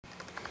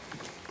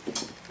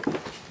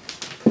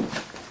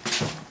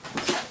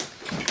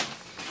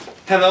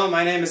Hello,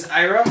 my name is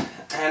Ira,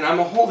 and I'm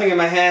holding in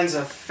my hands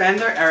a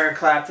Fender Eric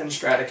Clapton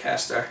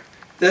Stratocaster.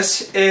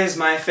 This is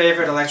my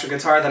favorite electric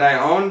guitar that I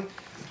own,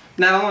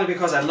 not only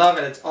because I love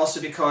it, it's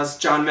also because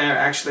John Mayer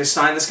actually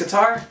signed this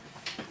guitar,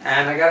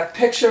 and I got a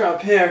picture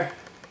up here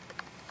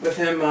with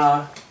him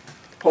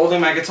holding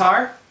my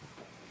guitar.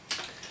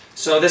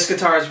 So this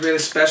guitar is really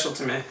special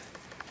to me.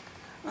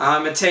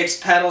 It takes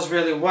pedals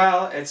really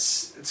well.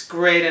 It's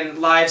great in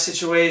live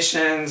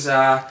situations.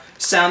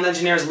 Sound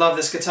engineers love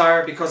this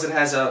guitar because it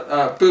has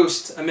a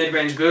boost, a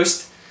mid-range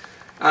boost.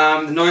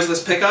 The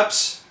noiseless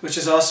pickups, which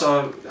is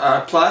also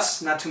a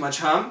plus, not too much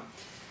hum.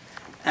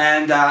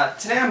 And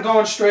today I'm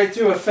going straight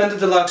through a Fender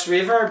Deluxe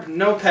reverb,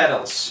 no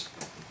pedals.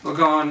 We're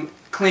going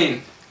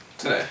clean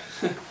today.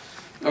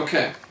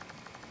 Okay.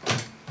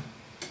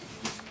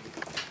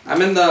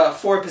 I'm in the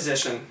 4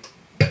 position.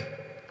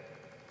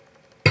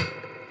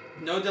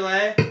 No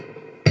delay,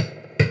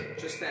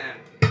 just the amp.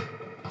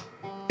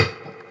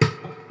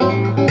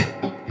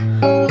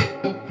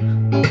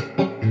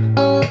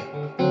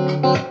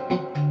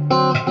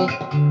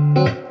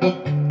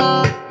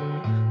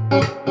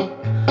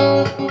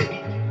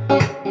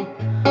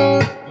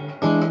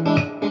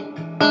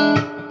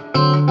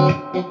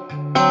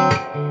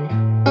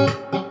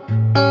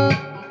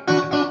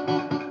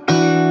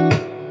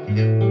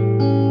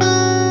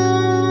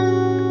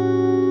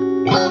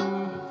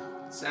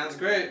 Sounds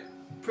great.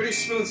 Pretty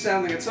smooth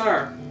sounding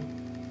guitar.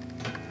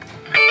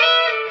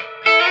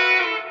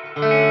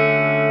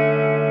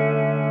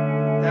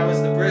 That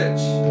was the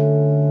bridge.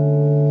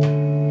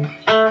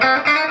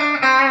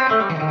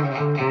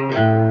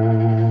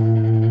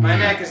 My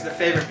neck is the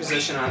favorite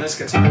position on this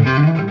guitar.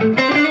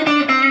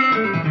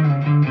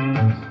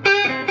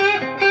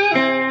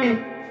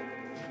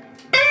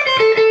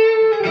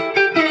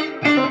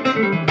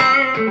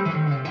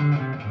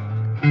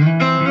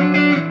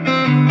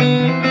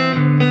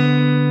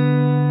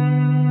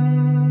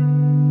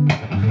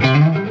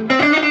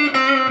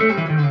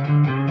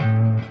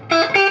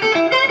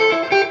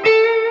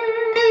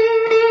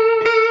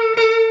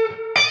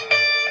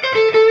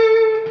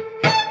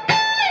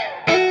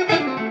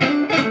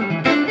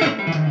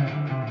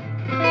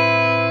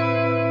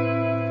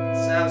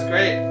 Sounds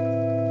great.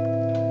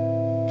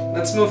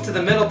 Let's move to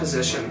the middle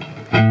position.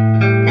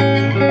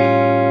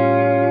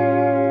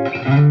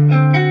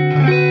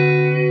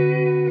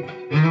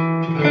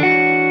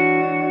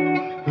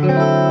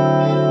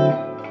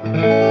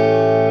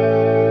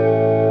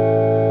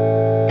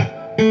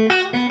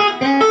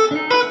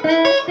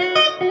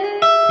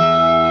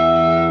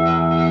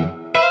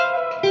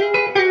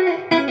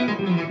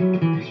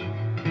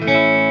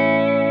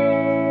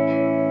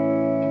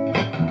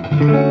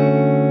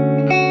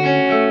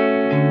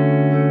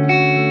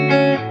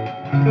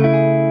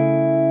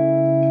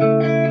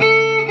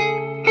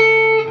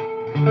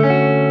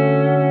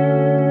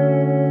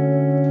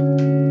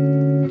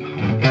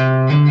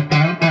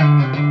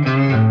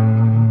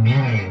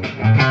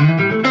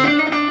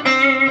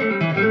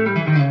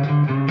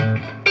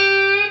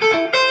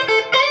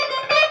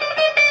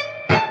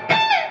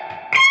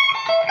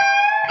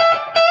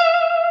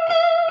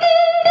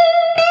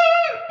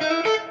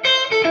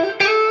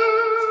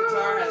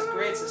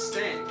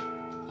 Sustain.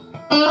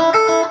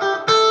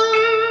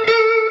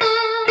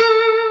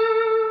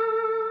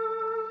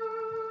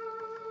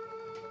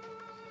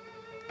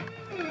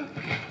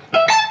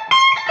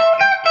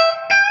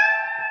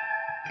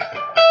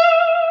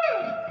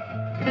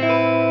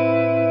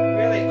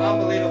 Really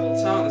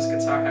unbelievable tone this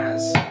guitar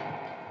has.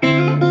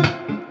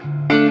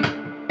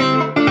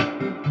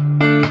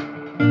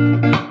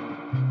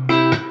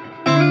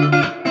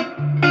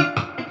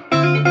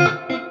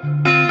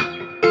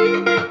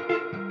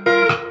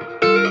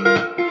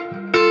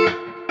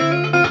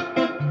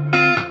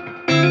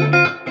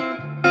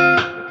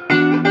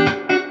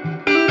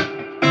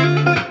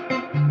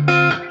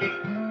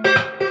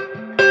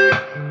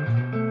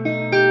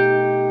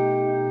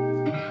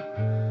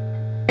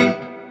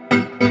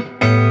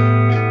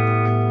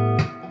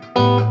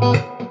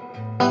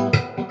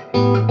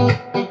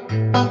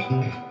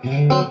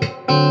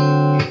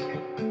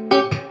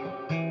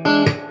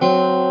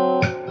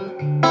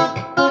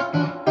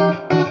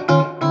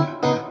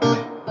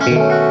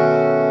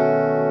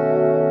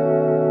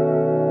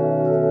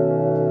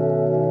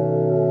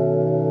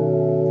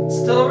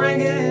 Still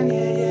ringing,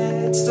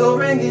 yeah, it's still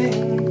ringing.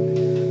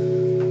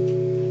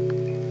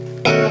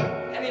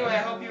 Anyway, I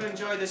hope you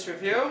enjoyed this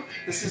review.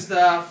 This is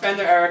the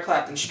Fender Eric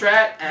Clapton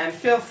Strat, and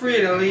feel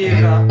free to leave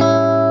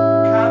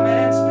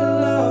comments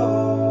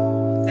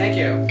below. Thank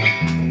you.